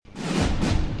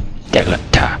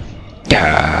Delta.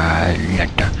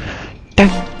 Delta.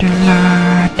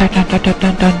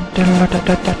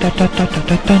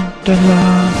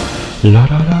 La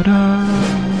da da da.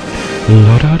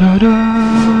 La da da da.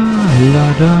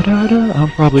 La da da da. I'm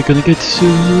probably gonna get sued.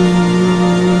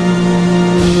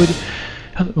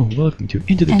 Hello, welcome to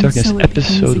Into the Darkness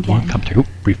episode 1. Come through.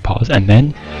 Brief pause and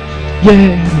then.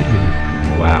 Yay!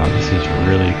 Wow, this is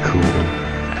really cool.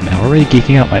 I'm already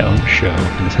geeking out my own show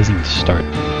and this hasn't even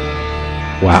started.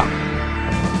 Wow.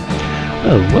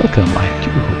 Well, welcome. I do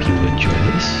hope you enjoy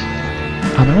this.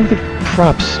 I want to give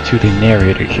props to the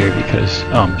narrator here because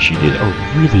she did a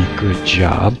really good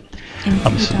job.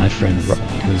 This is my friend Rowan,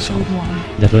 who's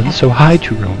Netherlands, so hi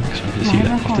to Rowan, because I don't see you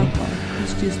that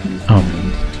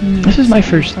often. This is my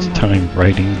first time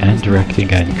writing and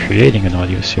directing and creating an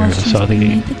audio serial, so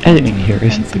the editing here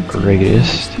isn't the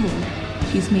greatest.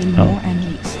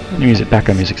 The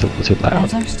background music's a little too loud,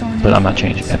 but I'm not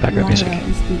changing that background music.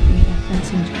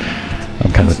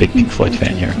 I'm kind of a big Pink Floyd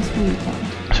fan here.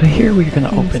 So here we're going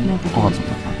to open on,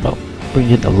 well, we're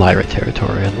into Lyra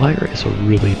territory, and Lyra is a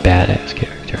really badass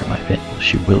character in my opinion.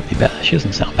 She will be badass. She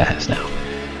doesn't sound badass now,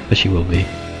 but she will be.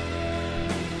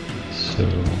 So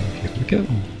here we go.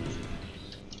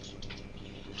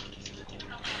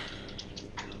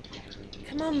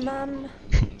 Come on, Mum.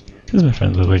 This is my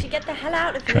friend Lily. To get the hell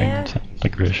out of trying here. to sound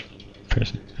like a British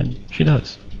person, and she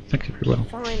does. Actually pretty well.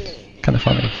 Finally. Kind of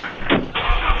funny.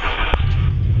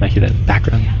 I hear that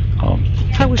background.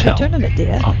 How was your tournament,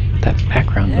 dear? That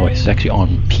background noise is actually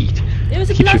on repeat. It was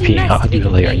a Keeps bloody repeating. mess, I'll to do be the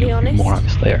layer. completely honest. More on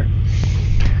this layer.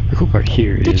 The cool part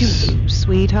here Did is you,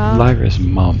 sweetheart? Lyra's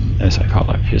mom, as I call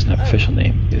her. She doesn't have an official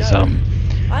name. Is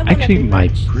actually my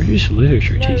British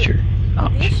literature teacher.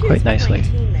 She quite nicely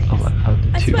allowed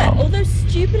I to swear, all those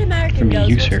stupid American me girls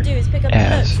use want her to do is pick up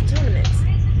as clerks at tournaments.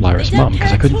 Lyra's They don't mom, because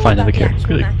I care couldn't at find all another about the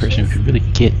character, actual person who matches. could really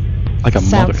get like a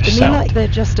Sounds mother to me sound. like they're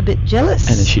just a bit jealous.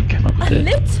 And then she'd come up with A it.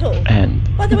 little. And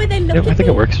By the way, they look I at think me.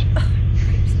 it works. Ugh,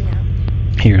 creeps me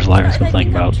out. Here's Lyra's I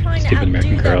complaining think I'm about trying to stupid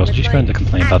American outdo them girls. with She's my going to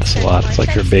complain about this a lot. It's like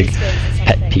her accent, big my sensory skills or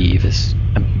pet something. peeve is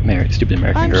stupid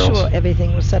American I'm girls. sure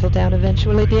everything will settle down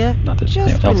eventually, dear. Not that Just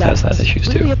anyone else has relax. that issues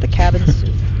We'll too. be at the cabin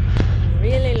soon. I'm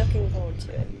really looking forward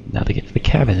to it. Now they get to the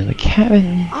cabin, and the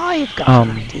cabin I've got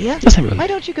an idea. doesn't really Why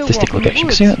don't you go stick walk in the location,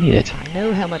 woods? because you don't need it. I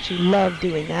know how much you love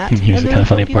doing that. And here's and the kind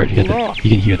of it'll funny help part: you cool off. you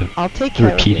can hear I'll take the care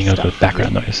of repeating this of the stuff,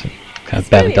 background really. noise. Kind of It's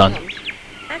badly really done. fun.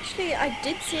 Actually, I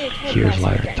did see a cave Here's last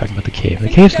Lyra weekend. talking about the cave. I The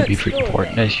think cave's we going to be go pretty explore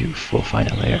important, as you will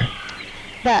find out later.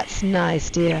 That's nice,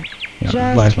 dear. You know,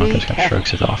 Just Lyra's mom be just kind of careful.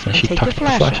 shrugs it off, and And she take talks the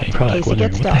about the flashlight. You're probably in like case it wondering,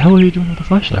 gets what the dark. hell are you doing with the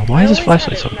flashlight? Why I is this always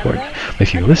flashlight had so it, important? remember? But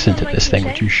if you I put listen it to on my this thing,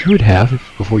 which keychain. you should have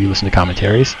before you listen to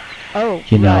commentaries, Oh,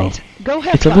 you know, right. Go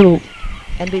have it's a fun. little,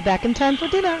 And be back in time for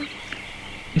dinner.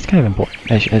 it's kind of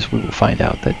important, as we will find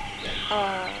out that,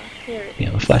 Here it you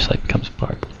know, the flashlight becomes a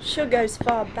part. sure goes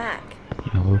far back.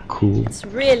 You know, a little cool It's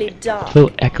really dark.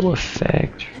 little echo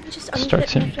effect Let me just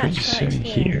starts unclip in my pretty flashlight soon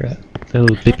here. here. The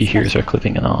little bippy That's hears are better.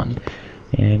 clipping it on.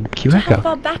 And cue How echo.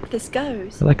 far back this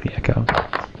goes. I like the echo.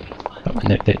 Oh,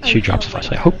 and she drops the hell,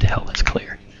 flashlight. I hope the hell that's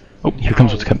clear. Oh, here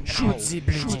comes what's coming.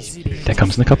 That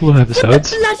comes in a couple of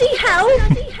episodes. Bloody hell!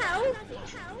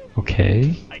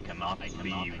 Okay.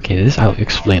 Okay, this I'll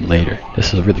explain later.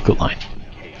 This is a really cool line.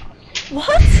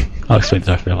 What? I'll explain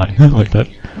the after line. I like that.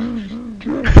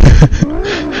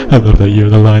 I love that you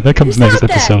have the line. That comes Who's next out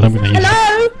there? episode. I'm gonna use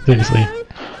Hello? it. Seriously.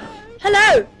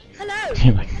 Hello? Hello?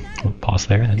 You're like, we'll pause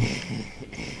there and then.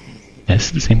 Yeah, this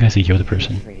is the same guy as the Yoda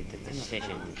person.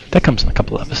 That comes in a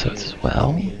couple of episodes as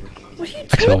well. What are you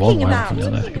Actually, talking one about? from the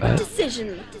other, think about it.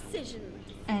 Decision.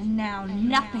 And now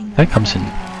nothing. That comes in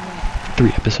 3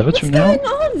 episodes What's from now. going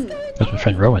on? That's my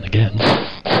friend Rowan again. Where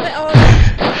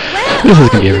This is are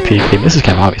gonna be a you? repeat game. This is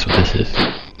kind of obvious what this is.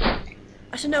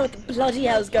 I should know what the bloody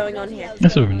hell's going on here.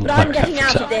 This is But I'm getting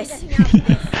out of this.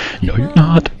 No, you're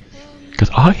not. Because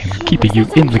I am keeping you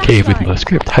in the cave with my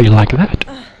script. How you like that?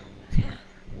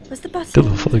 Where's the button? The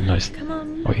little floating noise. Come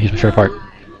on. Oh, here's my favorite part.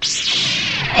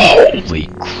 Holy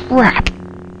crap!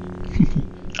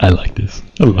 I like this.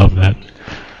 I love that.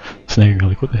 So now you're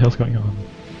like, what the hell's going on?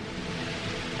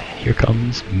 And here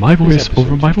comes my voice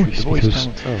over my voice because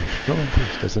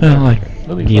I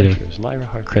need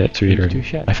a credits reader.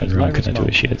 My friend Ron couldn't do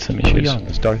it. She had some issues.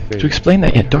 To explain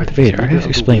that, yeah, Darth Vader. I have to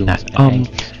explain that.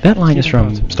 That line is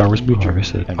from Star Wars Blue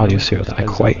Harvest, an audio serial that I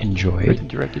quite enjoyed. And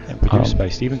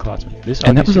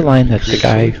that was a line that the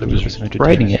guy who was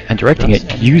writing it and directing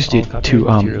it used it to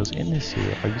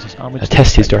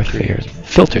test his Darth Vader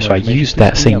filter. So I used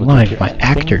that same line with my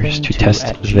actors to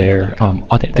test their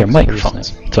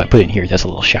microphones. So I put it in here. That's a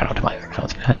little shout out to my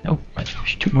microphones. Oh,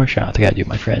 2 more shout outs I gotta do.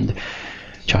 My friend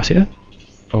Chasia,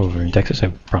 over in Texas. I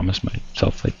promised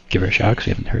myself I'd give her a shout because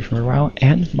we haven't heard from her in a while.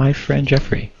 And my friend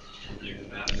Jeffrey.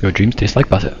 Your dreams taste like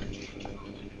butter.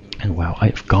 And wow, I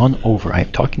have gone over. I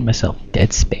am talking to myself.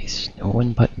 Dead space. No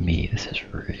one but me. This is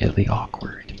really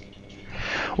awkward.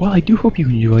 Well, I do hope you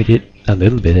enjoyed it a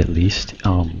little bit at least. I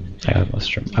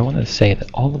want to say that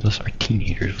all of us are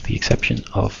teenagers with the exception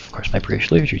of course, my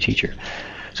British literature teacher.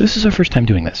 So this is our first time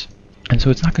doing this. And so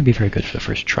it's not going to be very good for the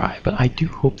first try, but I do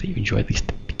hope that you enjoy at least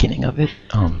the beginning of it.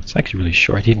 It's actually really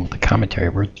short, even with the commentary.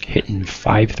 We're hitting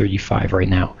 5:35 right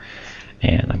now.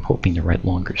 And I'm hoping to write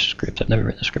longer scripts. I've never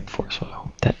written a script before, so I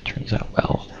hope that turns out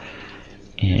well.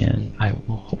 And I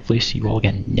will hopefully see you all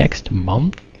again next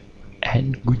month.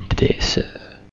 And good day, sir.